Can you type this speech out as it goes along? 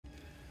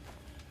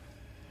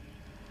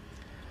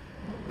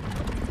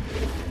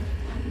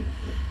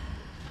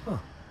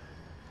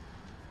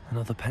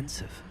Another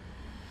pensive.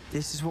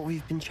 This is what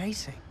we've been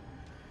chasing.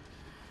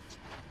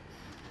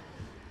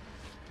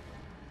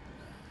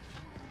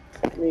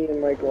 Me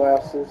and my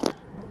glasses.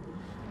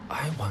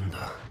 I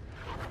wonder.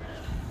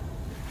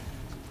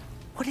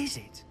 What is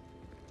it?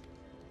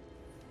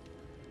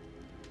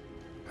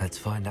 Let's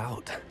find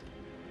out.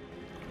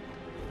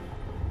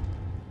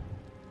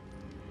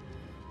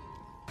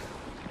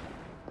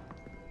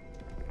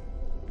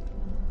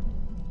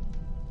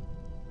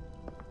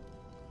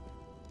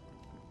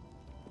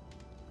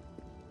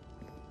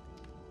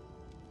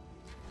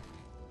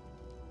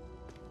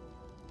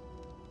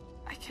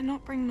 I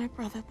cannot bring my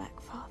brother back,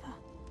 Father.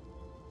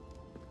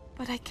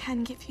 But I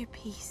can give you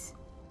peace.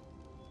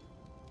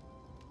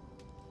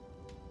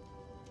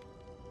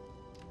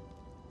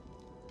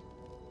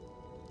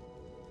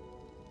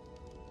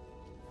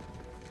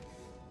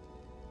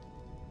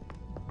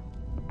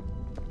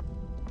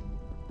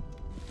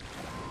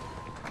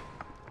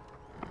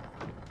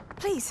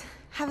 Please,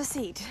 have a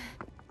seat.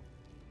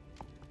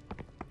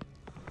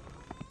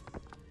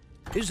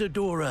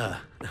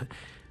 Isadora,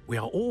 we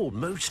are all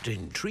most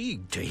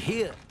intrigued to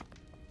hear.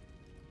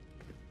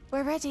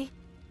 We're ready.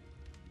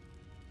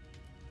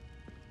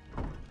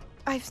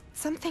 I've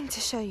something to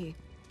show you.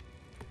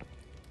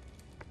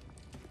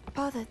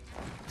 Father,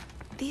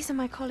 these are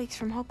my colleagues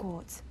from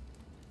Hogwarts.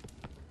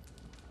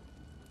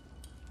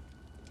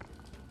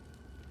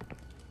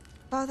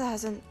 Father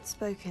hasn't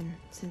spoken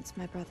since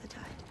my brother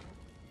died.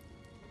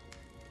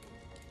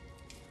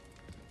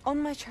 On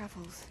my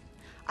travels,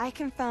 I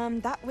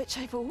confirmed that which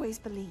I've always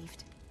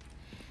believed.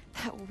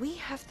 That we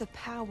have the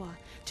power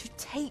to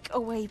take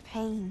away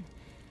pain.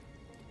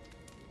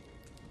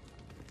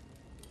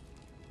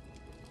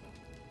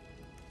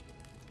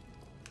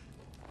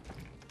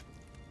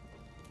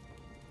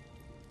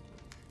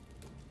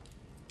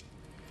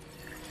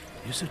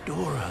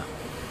 Isadora.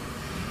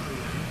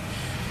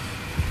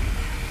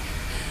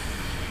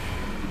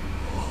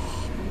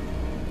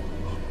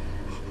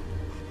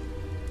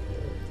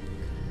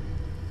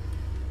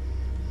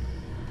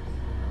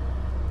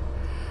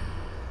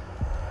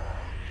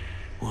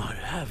 What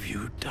have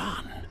you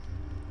done?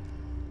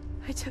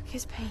 I took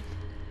his pain.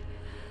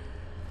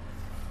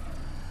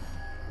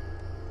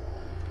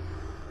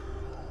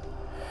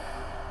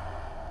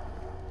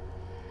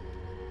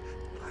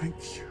 Thank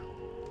you.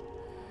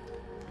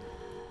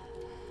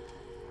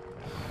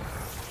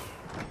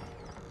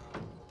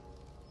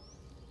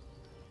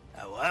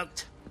 That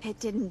worked? It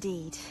did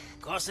indeed.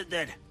 Of course it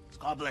did. It's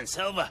goblin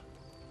silver.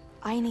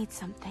 I need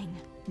something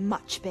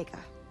much bigger.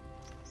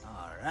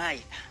 All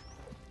right.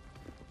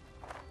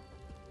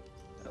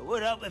 It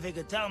would help if you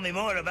could tell me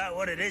more about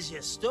what it is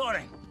you're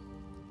storing.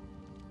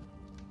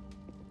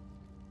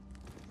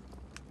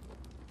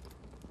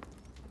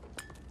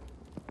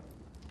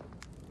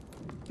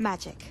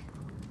 Magic.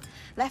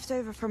 Left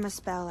over from a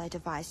spell I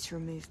devised to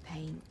remove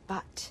pain,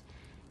 but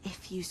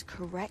if used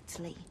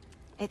correctly,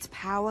 its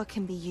power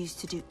can be used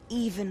to do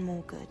even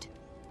more good.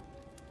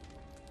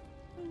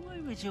 Why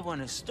would you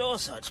want to store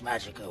such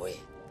magic away?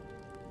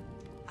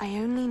 I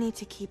only need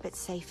to keep it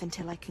safe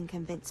until I can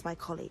convince my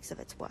colleagues of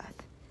its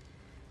worth.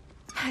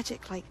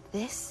 Magic like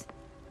this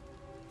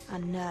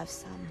unnerves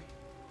some.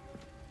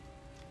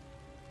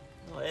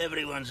 Not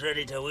everyone's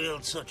ready to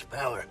wield such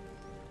power.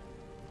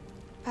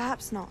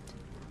 Perhaps not.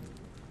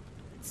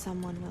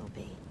 Someone will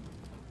be.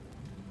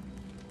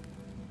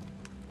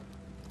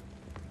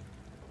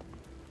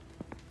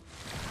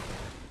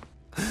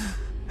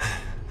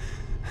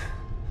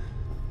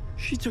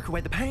 She took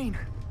away the pain.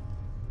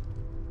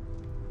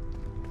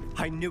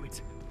 I knew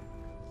it.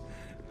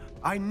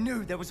 I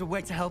knew there was a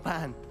way to help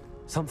Anne.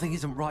 Something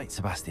isn't right,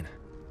 Sebastian.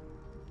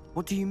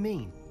 What do you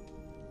mean?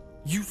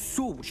 You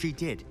saw what she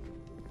did.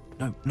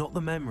 No, not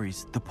the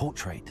memories, the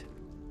portrait.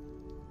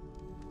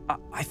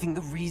 I think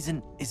the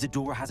reason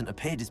Isadora hasn't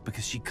appeared is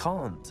because she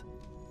can't.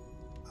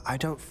 I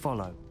don't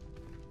follow.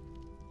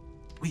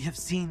 We have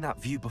seen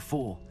that view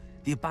before.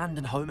 The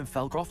abandoned home in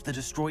Felgroth, the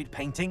destroyed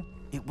painting,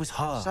 it was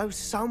her. So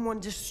someone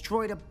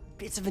destroyed a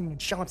bit of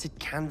enchanted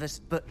canvas,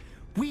 but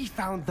we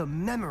found the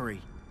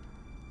memory.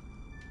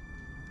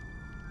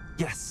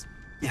 Yes,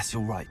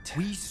 you're right.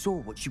 We saw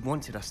what she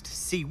wanted us to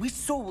see. We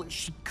saw what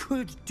she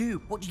could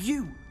do, what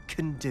you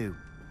can do.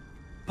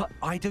 But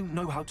I don't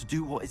know how to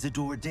do what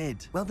Isadora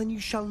did. Well, then you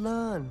shall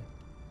learn.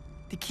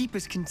 The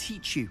Keepers can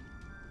teach you.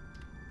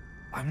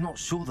 I'm not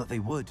sure that they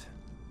would.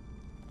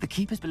 The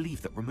Keepers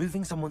believe that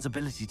removing someone's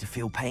ability to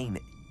feel pain,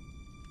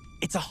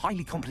 it's a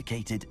highly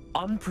complicated,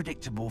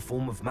 unpredictable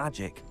form of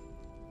magic.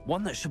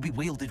 One that should be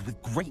wielded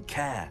with great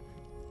care,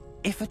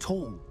 if at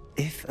all.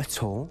 If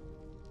at all?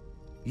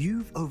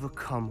 You've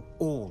overcome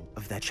all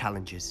of their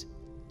challenges.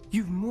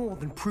 You've more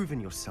than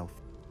proven yourself.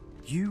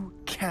 You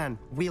can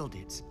wield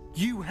it.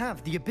 You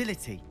have the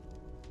ability.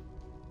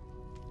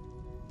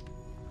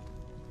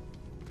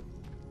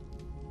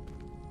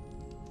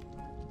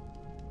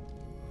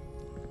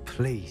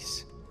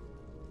 Please,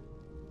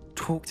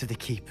 talk to the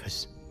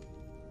Keepers.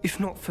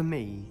 If not for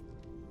me,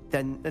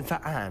 then for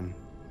Anne.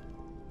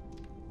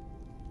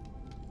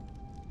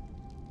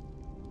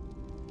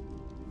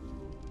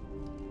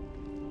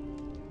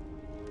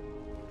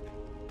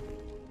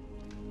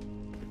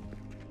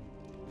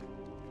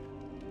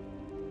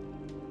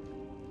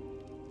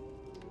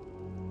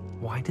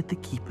 Why did the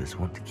Keepers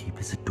want to keep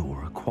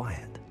Isadora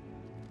quiet?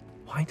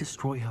 Why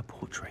destroy her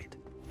portrait?